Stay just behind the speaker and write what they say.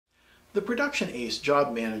The Production Ace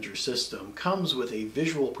Job Manager system comes with a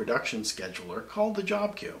visual production scheduler called the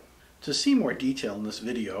job queue. To see more detail in this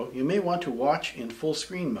video, you may want to watch in full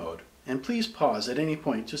screen mode, and please pause at any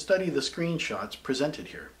point to study the screenshots presented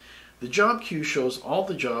here. The job queue shows all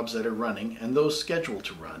the jobs that are running and those scheduled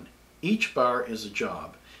to run. Each bar is a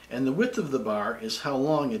job, and the width of the bar is how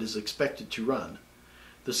long it is expected to run.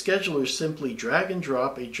 The schedulers simply drag and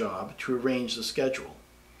drop a job to arrange the schedule.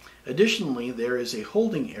 Additionally, there is a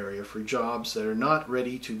holding area for jobs that are not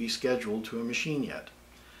ready to be scheduled to a machine yet.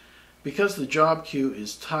 Because the job queue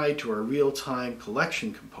is tied to our real-time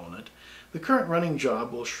collection component, the current running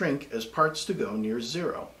job will shrink as parts to go near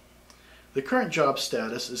zero. The current job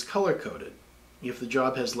status is color-coded. If the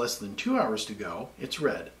job has less than 2 hours to go, it's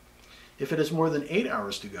red. If it has more than 8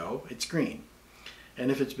 hours to go, it's green.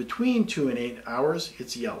 And if it's between 2 and 8 hours,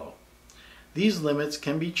 it's yellow. These limits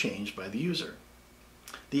can be changed by the user.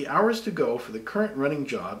 The hours to go for the current running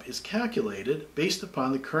job is calculated based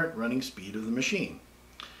upon the current running speed of the machine.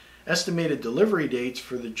 Estimated delivery dates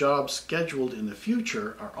for the jobs scheduled in the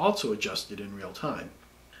future are also adjusted in real time.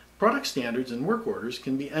 Product standards and work orders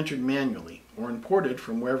can be entered manually or imported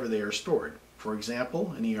from wherever they are stored, for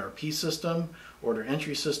example, an ERP system, order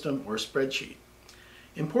entry system, or spreadsheet.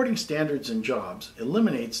 Importing standards and jobs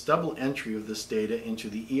eliminates double entry of this data into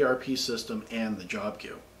the ERP system and the job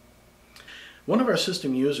queue. One of our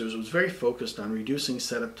system users was very focused on reducing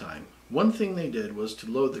setup time. One thing they did was to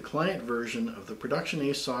load the client version of the Production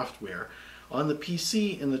Ace software on the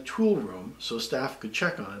PC in the tool room so staff could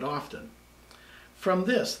check on it often. From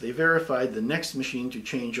this, they verified the next machine to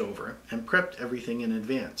change over and prepped everything in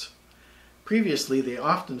advance. Previously, they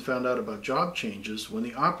often found out about job changes when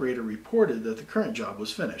the operator reported that the current job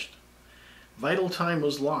was finished. Vital time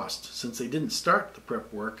was lost since they didn't start the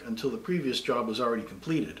prep work until the previous job was already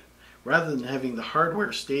completed, rather than having the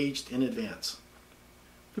hardware staged in advance.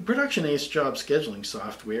 The Production Ace job scheduling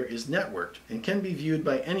software is networked and can be viewed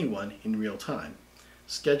by anyone in real time.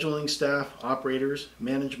 Scheduling staff, operators,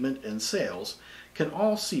 management, and sales can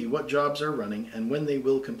all see what jobs are running and when they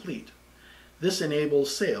will complete. This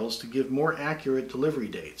enables sales to give more accurate delivery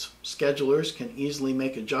dates. Schedulers can easily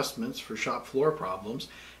make adjustments for shop floor problems,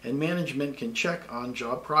 and management can check on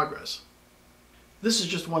job progress. This is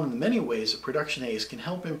just one of the many ways that Production Ace can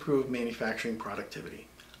help improve manufacturing productivity.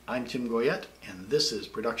 I'm Tim Goyette, and this is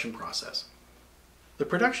Production Process. The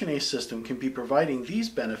Production Ace system can be providing these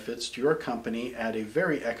benefits to your company at a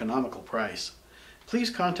very economical price.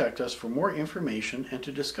 Please contact us for more information and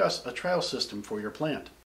to discuss a trial system for your plant.